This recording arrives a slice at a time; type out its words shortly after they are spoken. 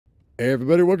Hey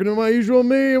everybody, welcome to my usual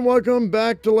me, and welcome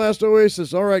back to Last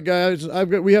Oasis. All right, guys,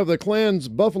 we have the clan's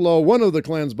buffalo, one of the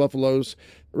clan's buffaloes,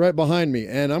 right behind me,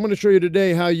 and I'm going to show you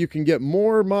today how you can get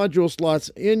more module slots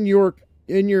in your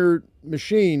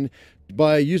machine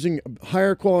by using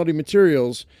higher quality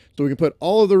materials, so we can put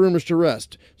all of the rumors to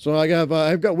rest. So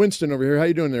I've got Winston over here. How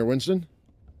you doing there, Winston?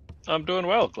 I'm doing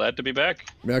well. Glad to be back.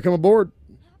 May I come aboard?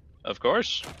 Of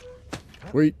course.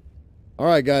 Sweet. All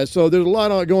right, guys. So there's a lot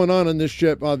going on this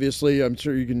ship. Obviously, I'm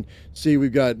sure you can see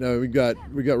we've got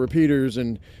repeaters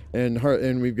and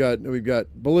we've got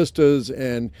ballistas,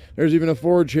 and there's even a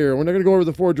forge here. We're not going to go over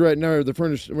the forge right now, or the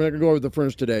furnace. We're not going to go over the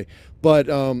furnace today, but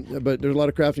there's a lot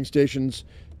of crafting stations,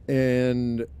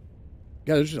 and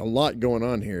God, there's just a lot going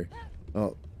on here.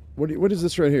 What is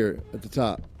this right here at the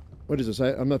top? What is this?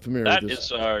 I'm not familiar with this.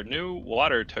 That is our new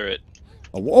water turret.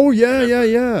 Oh yeah,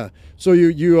 yeah. So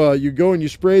you go and you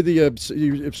spray the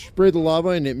lava,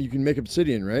 and you can make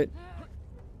obsidian, right?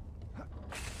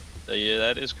 Yeah,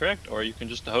 that is correct. Or you can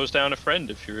just hose down a friend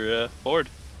if you're bored.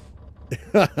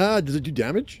 Does it do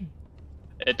damage?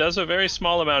 It does a very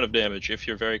small amount of damage if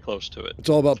you're very close to it. It's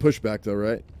all about pushback, though,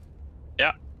 right?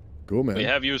 Yeah. Cool, man. We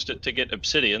have used it to get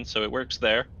obsidian, so it works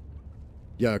there.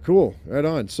 Yeah, cool. Right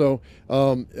on. So,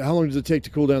 how long does it take to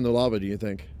cool down the lava, do you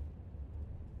think?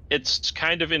 It's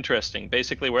kind of interesting.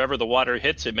 Basically, wherever the water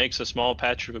hits, it makes a small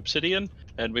patch of obsidian,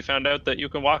 and we found out that you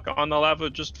can walk on the lava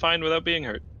just fine without being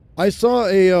hurt. I saw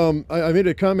I made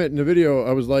a comment in the video.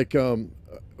 I was like,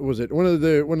 was it one of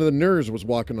the nerds was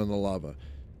walking on the lava?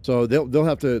 So they'll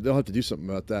have to do something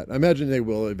about that. I imagine they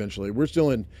will eventually. We're still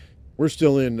in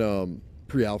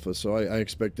pre-alpha, so I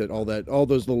expect that all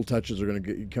those little touches are going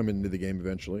to come into the game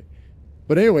eventually.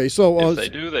 But anyway, so if they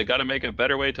do, they got to make a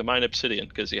better way to mine obsidian,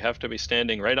 because you have to be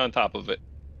standing right on top of it.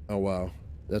 Oh wow,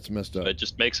 that's messed up. So it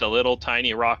just makes a little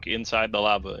tiny rock inside the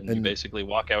lava, and you basically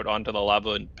walk out onto the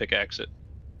lava and pickaxe it.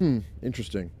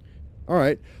 Interesting. All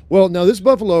right. Well, now this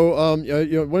buffalo,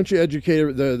 why don't you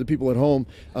educate the people at home?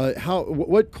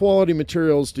 What quality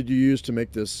materials did you use to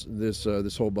make this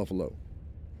whole buffalo?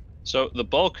 So the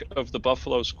bulk of the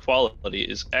buffalo's quality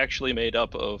is actually made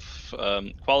up of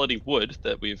quality wood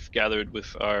that we've gathered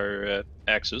with our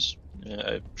axes.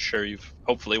 I'm sure you've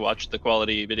hopefully watched the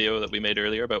quality video that we made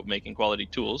earlier about making quality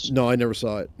tools. No, I never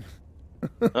saw it.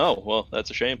 Oh, well,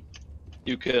 that's a shame.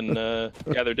 You can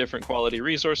gather different quality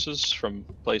resources from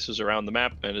places around the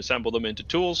map and assemble them into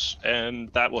tools,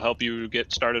 and that will help you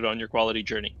get started on your quality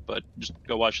journey. But just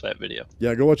go watch that video.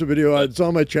 Yeah, go watch the video. It's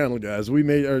on my channel, guys.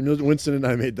 Winston and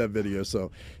I made that video. So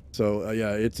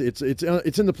yeah, it's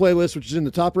in the playlist, which is in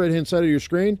the top right-hand side of your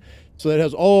screen. So that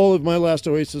has all of my Last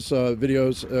Oasis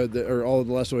videos, or all of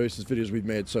the Last Oasis videos we've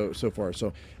made so far.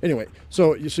 So anyway,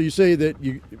 so you say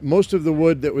that most of the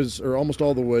wood or almost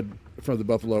all the wood from the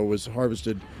buffalo was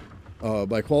harvested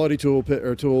by quality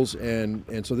tools,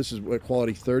 and so this is what,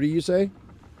 quality 30, you say?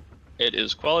 It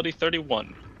is quality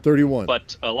 31. 31.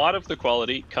 But a lot of the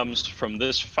quality comes from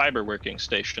this fiber working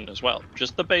station as well.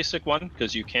 Just the basic one,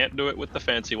 because you can't do it with the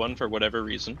fancy one for whatever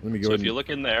reason. Let me go. So if you look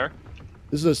in there.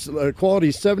 This is a quality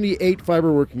 78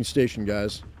 fiber working station,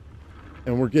 guys.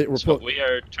 And we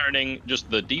are turning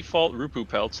just the default Rupu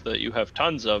pelts that you have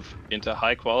tons of into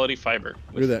high quality fiber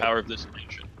with the power of this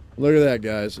station. Look at that,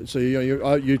 guys. So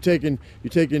you're taking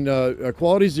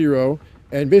quality 0,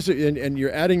 and basically and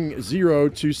you're adding 0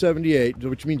 to 78,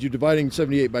 which means you're dividing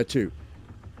 78 by 2,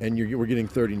 and we're getting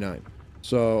 39.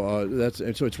 So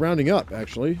it's rounding up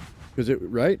actually, because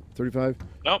right 35.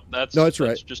 Nope, that's right.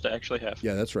 That's just actually half.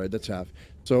 Yeah, that's right. That's half.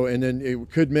 So and then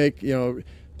it could make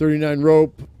 39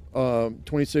 rope,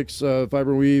 26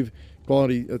 fiber weave,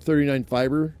 quality 39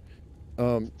 fiber.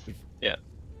 Yeah.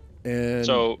 And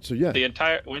so yeah, the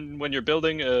entire when you're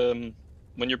building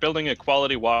a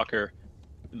quality walker,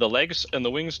 the legs and the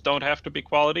wings don't have to be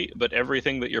quality, but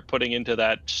everything that you're putting into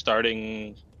that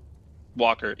starting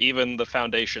walker, even the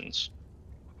foundations,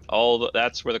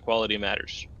 that's where the quality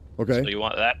matters. Okay. So you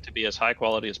want that to be as high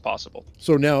quality as possible.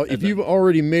 So now, if you've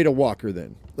already made a walker,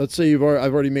 then let's say I've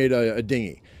already made a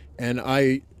dinghy, and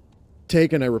I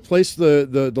replace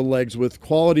the legs with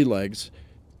quality legs,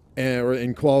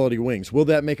 and quality wings. Will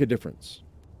that make a difference?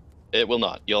 It will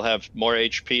not. You'll have more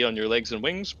HP on your legs and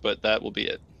wings, but that will be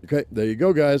it. Okay, there you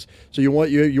go, guys. So you want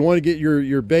to get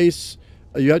your base.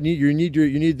 You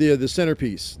need the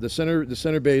centerpiece, the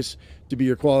center base to be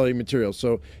your quality material.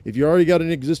 So if you already got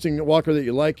an existing walker that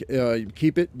you like,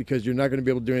 keep it, because you're not going to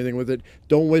be able to do anything with it.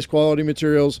 Don't waste quality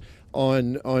materials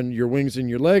on your wings and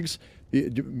your legs.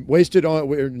 Waste it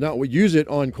on, not use it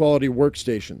on quality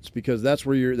workstations, because that's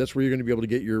where you're going to be able to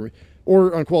get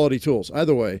or on quality tools.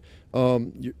 Either way,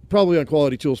 probably on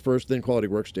quality tools first, then quality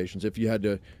workstations if you had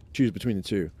to choose between the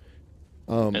two.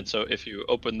 And so if you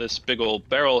open this big old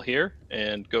barrel here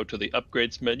and go to the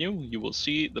upgrades menu, you will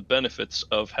see the benefits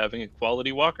of having a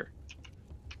quality walker.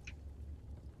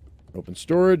 Open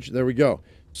storage. There we go.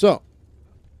 So,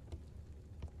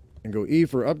 and go E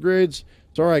for upgrades.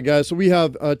 So, all right, guys. So we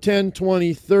have 10,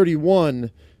 20,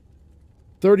 31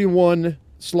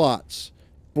 slots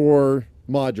for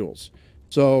modules.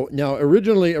 So now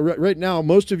originally, right now,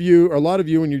 most of you, or a lot of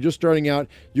you, when you're just starting out,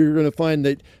 you're going to find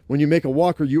that when you make a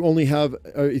walker, you only have,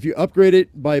 if you upgrade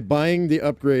it by buying the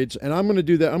upgrades, and I'm going to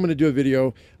do that. I'm going to do a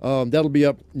video that'll be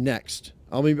up next.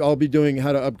 I'll be doing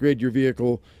how to upgrade your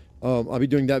vehicle. I'll be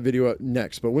doing that video up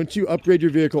next. But once you upgrade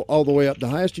your vehicle all the way up, the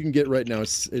highest you can get right now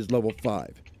is level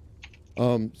 5.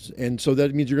 And so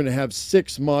that means you're going to have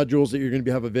 6 modules that you're going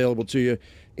to have available to you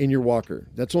in your walker.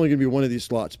 That's only going to be one of these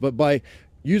slots. But by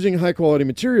using high quality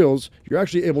materials, you're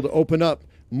actually able to open up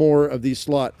more of these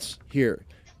slots here.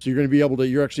 So you're going to be able to,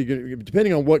 you're actually going to,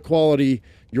 depending on what quality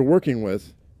you're working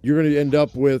with, you're going to end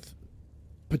up with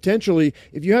potentially,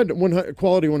 if you had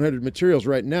quality 100 materials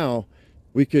right now,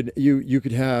 you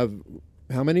could have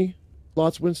how many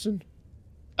slots, Winston?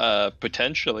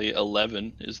 Potentially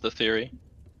 11 is the theory.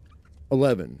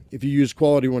 11 if you use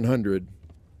quality 100.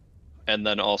 And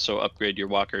then also upgrade your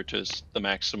walker to the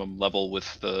maximum level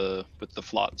with the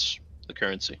flots, the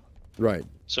currency. Right.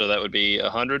 So that would be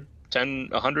 100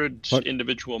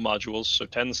 individual modules, so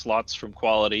 10 slots from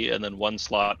quality and then 1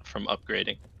 slot from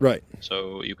upgrading. Right.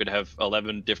 So you could have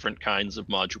 11 different kinds of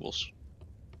modules.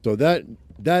 So that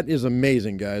is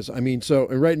amazing, guys. I mean, so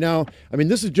and right now, I mean,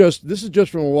 this is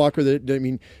just from a walker that, I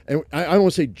mean, and I don't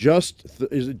want to say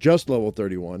is it just level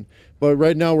 31, but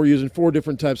right now we're using 4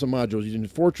 different types of modules. Using the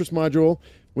fortress module,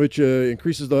 which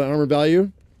increases the armor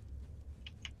value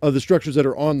of the structures that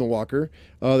are on the walker.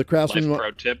 The craftsman. Life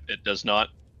pro tip: it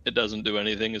doesn't do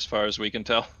anything as far as we can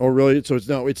tell. Oh, really? So it's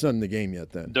not in the game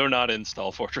yet then? Do not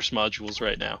install fortress modules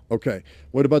right now. Okay.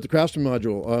 What about the craftsman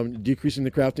module? Decreasing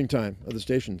the crafting time of the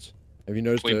stations. Have you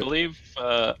noticed? We believe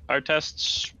our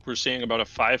tests, we're seeing about a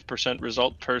 5%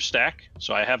 result per stack.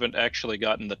 So I haven't actually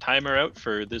gotten the timer out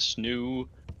for this new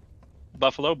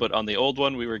buffalo, but on the old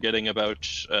one, we were getting about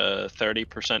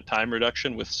 30% time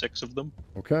reduction with 6 of them.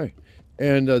 Okay.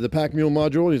 And the pack mule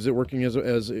module, is it working as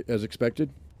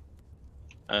expected?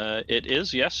 It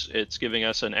is, yes. It's giving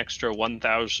us an extra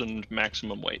 1,000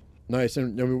 maximum weight. Nice.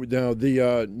 And now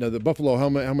the buffalo, how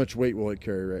much weight will it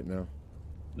carry right now?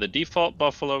 The default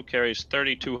buffalo carries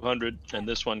 3,200, and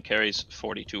this one carries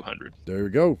 4,200. There we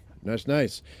go. That's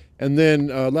nice. And then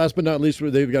last but not least,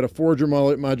 they've got a forager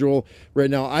module right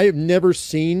now. I have never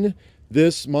seen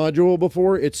this module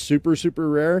before. It's super, super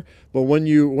rare. But when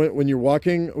you're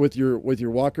walking with your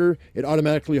walker, it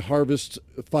automatically harvests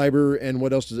fiber. And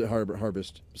what else does it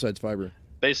harvest besides fiber?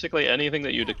 Basically anything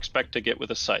that you'd expect to get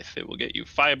with a scythe. It will get you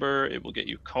fiber. It will get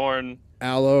you corn.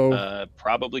 Aloe.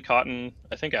 Probably cotton.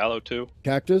 I think aloe too.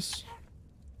 Cactus?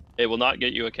 It will not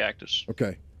get you a cactus.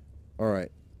 Okay. All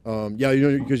right. Yeah,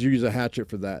 because you use a hatchet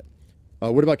for that.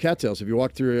 What about cattails? Have you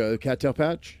walked through a cattail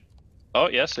patch? Oh,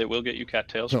 yes, it will get you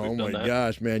cattails. Oh my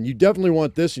gosh, man. You definitely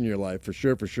want this in your life, for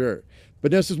sure, for sure. But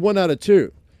this is 1 out of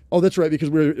 2. Oh, that's right, because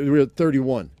we're at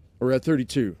 31. Or we're at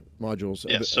 32 modules.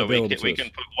 Yes, so we can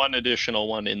put 1 additional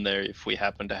one in there if we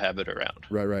happen to have it around.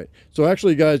 Right, right. So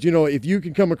actually, guys, if you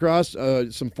can come across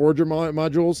some forager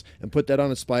modules and put that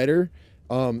on a spider,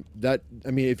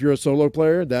 if you're a solo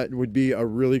player, that would be a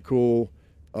really cool,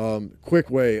 quick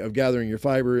way of gathering your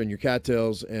fiber and your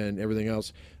cattails and everything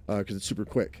else, because it's super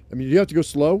quick. I mean, you have to go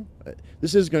slow.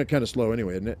 This is going to kind of slow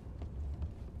anyway, isn't it?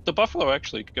 The buffalo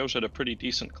actually goes at a pretty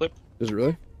decent clip. Is it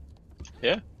really?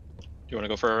 Yeah. Do you want to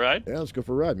go for a ride? Yeah, let's go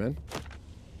for a ride, man.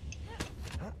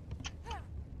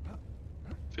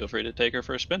 Feel free to take her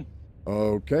for a spin.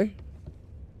 Okay.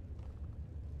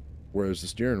 Where's the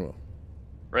steering wheel?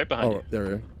 Right behind you. Oh, there we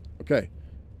are. Okay.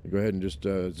 Go ahead and just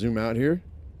zoom out here.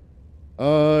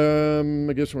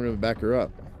 I guess we're going to back her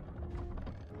up.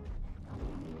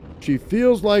 She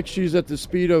feels like she's at the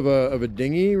speed of a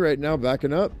dinghy right now,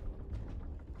 backing up.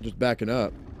 Just backing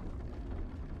up.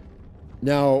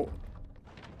 Now,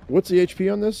 what's the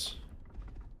HP on this?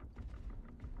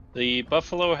 The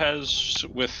buffalo has,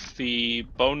 with the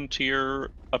bone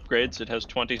tier upgrades, it has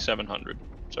 2,700.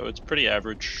 So it's pretty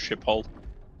average ship hull.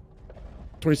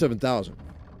 27,000.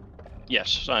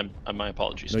 Yes, my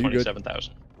apologies. No,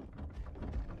 27,000.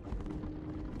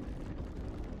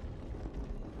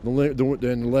 The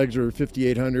legs are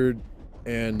 5,800,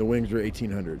 and the wings are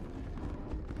 1,800.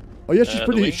 Oh yeah, she's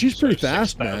pretty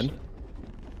fast, 6, man.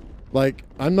 Like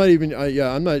I'm not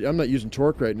using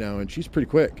torque right now, and she's pretty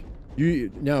quick.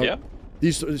 Yeah.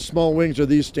 These small wings, are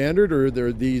these standard or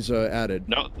are these added?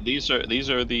 No, these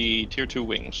are the tier 2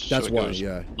 wings. That's so it why, goes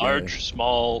yeah. large,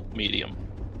 small, medium.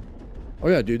 Oh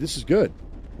yeah, dude, this is good.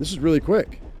 This is really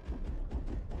quick.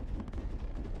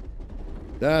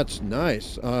 That's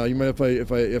nice. You mind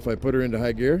if I put her into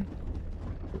high gear?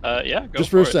 Yeah, go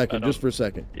just for a it. second. Just for a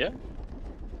second. Yeah.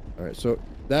 All right. So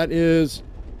that is.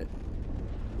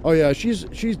 Oh yeah, she's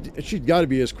got to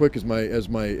be as quick as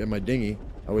my dinghy.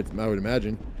 I would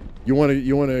imagine. You want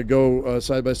to go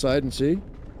side by side and see?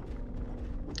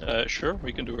 Sure,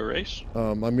 we can do a race.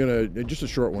 I'm gonna just a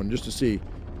short one just to see.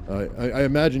 I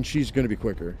imagine she's gonna be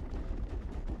quicker.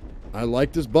 I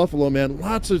like this buffalo, man.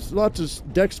 Lots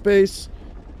of deck space.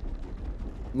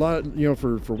 Lot,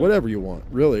 for whatever you want,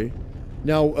 really.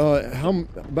 Now,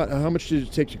 how much did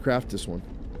it take to craft this one?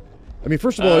 I mean,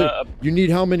 first of all, you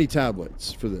need how many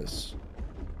tablets for this?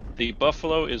 The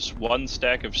buffalo is 1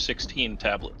 stack of 16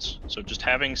 tablets. So just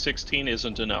having 16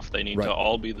 isn't enough. They need to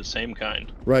all be the same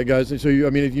kind. Right, guys. And so I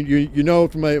mean, if you know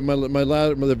from my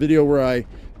video where I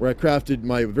crafted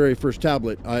my very first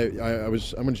tablet, I'm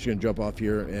just gonna jump off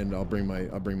here and I'll bring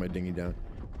my dinghy down.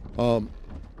 So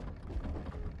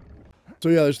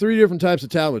yeah, there's 3 different types of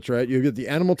tablets, right? You get the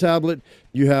animal tablet,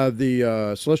 you have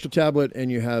the celestial tablet,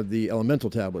 and you have the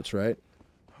elemental tablets, right?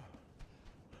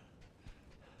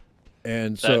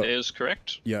 And so that is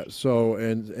correct. Yeah. So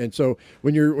and so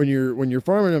when you're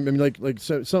farming them, I mean, like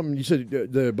something you said,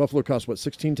 the buffalo costs what,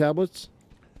 16 tablets?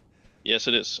 Yes,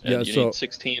 it is. And you need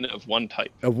 16 of one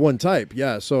type. Of one type,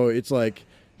 yeah. So it's like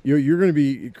you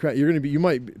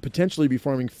might potentially be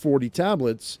farming 40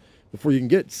 tablets before you can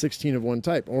get 16 of one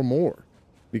type or more,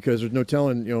 because there's no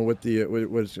telling what the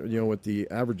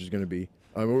average is going to be.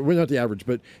 Well, not the average,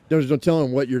 but there's no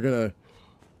telling what you're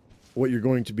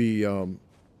going to be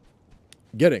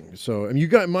getting. So I mean,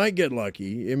 might get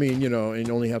lucky. I mean, and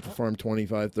only have to farm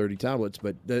 25, 30 tablets,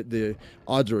 but the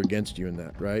odds are against you in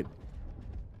that, right?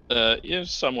 Yeah,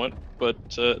 somewhat. But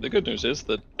the good news is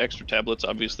that extra tablets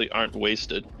obviously aren't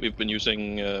wasted. We've been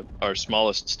using our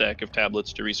smallest stack of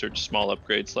tablets to research small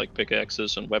upgrades like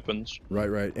pickaxes and weapons.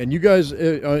 Right. And you guys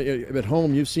at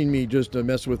home, you've seen me just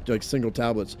mess with like single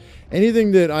tablets.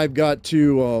 Anything that I've got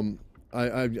to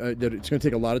that it's going to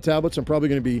take a lot of tablets, I'm probably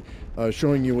going to be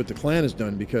showing you what the clan has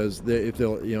done, because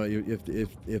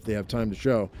if they have time to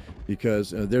show,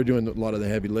 because they're doing a lot of the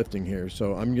heavy lifting here.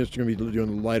 So I'm just going to be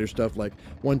doing the lighter stuff, like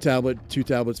 1 tablet, 2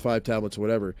 tablets, 5 tablets,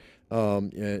 whatever.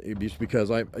 Just because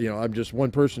I'm just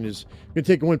one person. Is going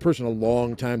to take one person a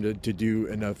long time to do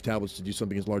enough tablets to do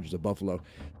something as large as a buffalo.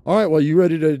 All right, well, you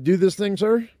ready to do this thing,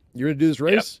 sir? You ready to do this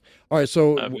race? Yep. All right,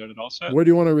 so I've got it all set. Where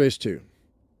do you want to race to?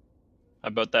 How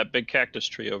about that big cactus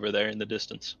tree over there in the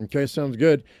distance? Okay, sounds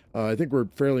good. I think we're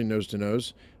fairly nose to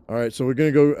nose. All right, so we're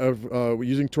going to go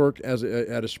using torque at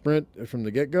a sprint from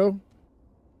the get-go.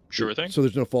 Sure thing. So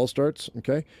there's no false starts.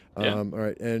 Okay. Yeah. All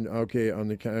right, and okay on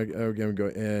the okay, we go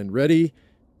and ready,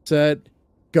 set,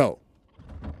 go.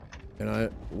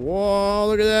 And whoa,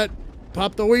 look at that!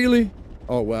 Pop the wheelie.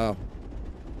 Oh wow.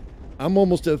 I'm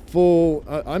almost at full.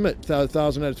 I'm at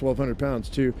 1,000 out of 1,200 pounds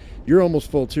too. You're almost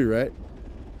full too, right?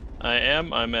 I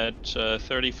am. I'm at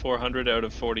 3,400 out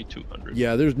of 4,200.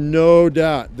 Yeah, there's no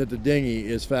doubt that the dinghy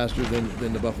is faster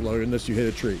than the buffalo, unless you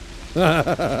hit a tree.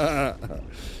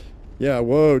 Yeah,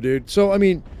 whoa, dude. So, I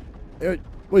mean, what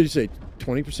do you say,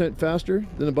 20% faster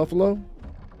than the buffalo?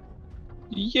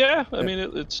 Yeah, I mean,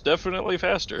 it's definitely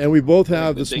faster. And we both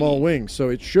have the small wings, so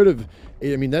it should have,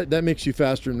 I mean, that makes you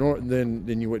faster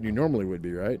than what you normally would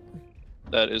be, right?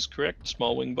 That is correct.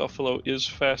 Small wing buffalo is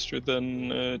faster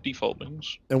than default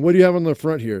wings. And what do you have on the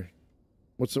front here?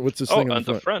 What's this thing on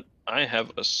the front? I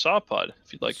have a saw pod.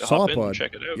 If you'd like to hop in and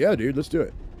check it out. Yeah, dude, let's do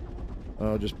it.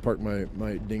 I'll just park my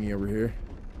dinghy over here.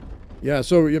 Yeah,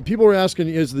 so people were asking,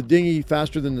 is the dinghy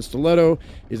faster than the stiletto?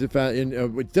 Is it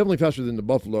it's definitely faster than the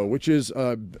buffalo, which is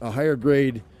a higher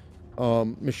grade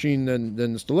machine than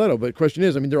the stiletto. But the question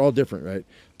is, I mean, they're all different, right?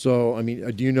 So, I mean,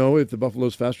 do you know if the buffalo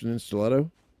is faster than the stiletto?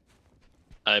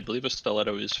 I believe a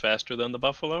stiletto is faster than the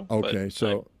buffalo. Okay,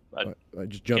 so I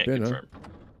just jump in, confirm. Huh?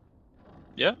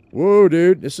 Yeah. Whoa,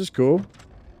 dude, this is cool.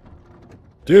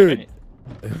 Dude.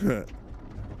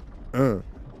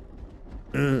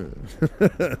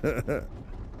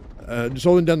 Just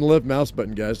holding down the left mouse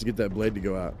button, guys, to get that blade to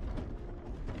go out.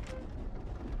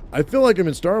 I feel like I'm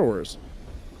in Star Wars.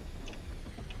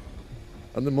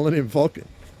 I'm the Millennium Falcon.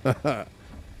 I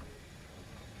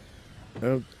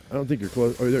don't think you're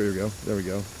close. Oh, there you go. There we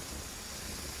go.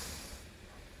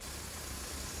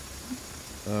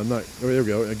 I'm not. Oh, there we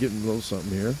go. I'm getting a little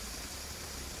something here.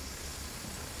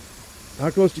 How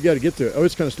close do you got to get to it? Oh,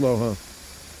 it's kind of slow, huh?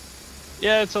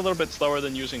 Yeah, it's a little bit slower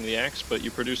than using the axe, but you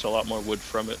produce a lot more wood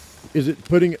from it. Is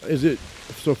it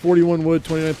so 41 wood,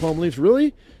 29 palm leaves?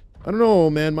 Really? I don't know,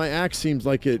 man. My axe seems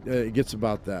like it gets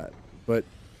about that. But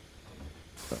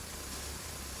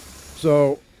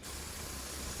so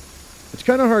it's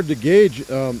kind of hard to gauge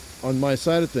on my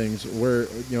side of things where,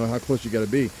 you know, how close you got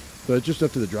to be. So it's just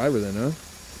up to the driver then, huh?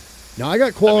 Now I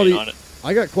got quality.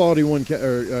 I got quality one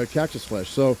cactus flesh.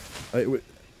 So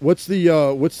what's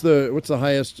the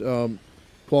highest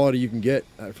quality you can get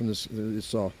from this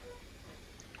saw?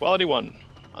 Quality 1.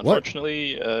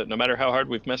 Unfortunately, no matter how hard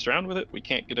we've messed around with it, we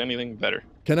can't get anything better.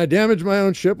 Can I damage my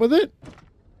own ship with it?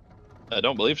 I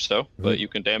don't believe so, but you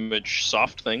can damage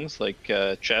soft things like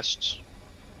chests.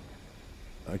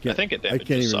 I think it damages I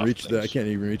can't even soft reach things. I can't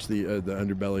even reach the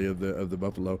underbelly of the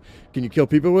buffalo. Can you kill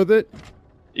people with it?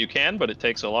 You can, but it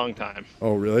takes a long time.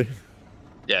 Oh, really?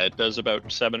 Yeah, it does about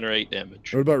 7 or 8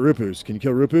 damage. What about rupus? Can you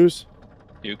kill rupus?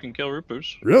 You can kill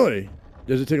rupus. Really?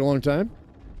 Does it take a long time?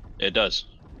 It does.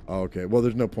 Oh, okay. Well,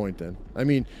 there's no point then. I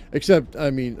mean,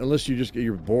 unless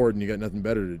you're bored and you got nothing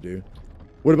better to do.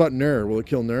 What about Ner? Will it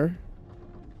kill Ner?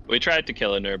 We tried to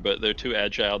kill a Ner, but they're too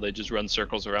agile. They just run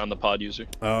circles around the pod user.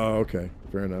 Oh, okay.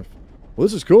 Fair enough. Well,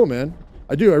 this is cool, man.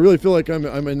 I really feel like I'm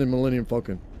in the Millennium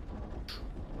Falcon.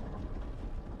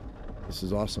 This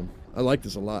is awesome. I like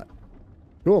this a lot.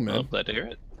 Cool, man. Well, glad to hear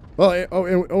it. Well,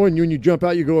 and when you jump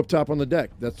out, you go up top on the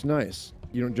deck. That's nice.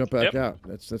 You don't jump back out.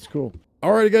 That's cool.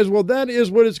 Alrighty, guys. Well, that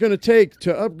is what it's going to take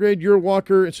to upgrade your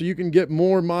walker so you can get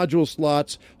more module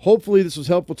slots. Hopefully, this was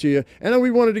helpful to you. And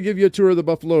we wanted to give you a tour of the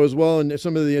Buffalo as well, and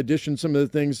some of the additions, some of the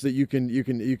things that you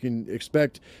can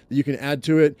expect that you can add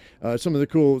to it. Some of the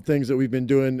cool things that we've been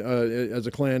doing as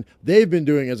a clan. They've been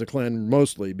doing as a clan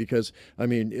mostly because I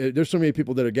mean, there's so many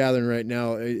people that are gathering right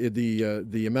now.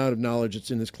 The amount of knowledge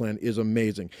that's in this clan is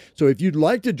amazing. So if you'd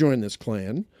like to join this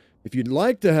clan, if you'd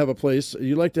like to have a place,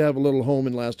 you'd like to have a little home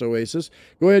in Last Oasis,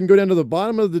 go ahead and go down to the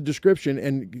bottom of the description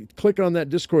and click on that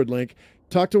Discord link.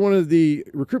 Talk to one of the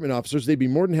recruitment officers. They'd be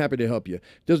more than happy to help you.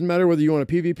 Doesn't matter whether you want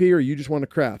a PvP or you just want to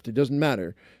craft. It doesn't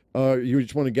matter. You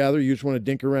just want to gather. You just want to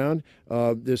dink around.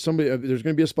 There's going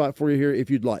to be a spot for you here if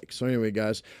you'd like. So anyway,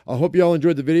 guys, I hope you all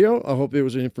enjoyed the video. I hope it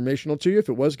was informational to you. If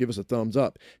it was, give us a thumbs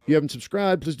up. If you haven't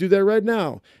subscribed, please do that right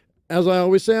now. As I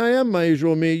always say, I am my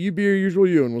usual me. You be your usual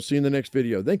you, and we'll see you in the next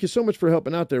video. Thank you so much for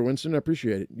helping out there, Winston. I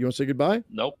appreciate it. You want to say goodbye?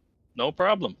 Nope. No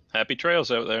problem. Happy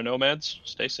trails out there, nomads.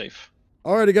 Stay safe.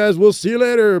 Alrighty, guys. We'll see you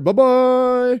later.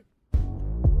 Bye-bye.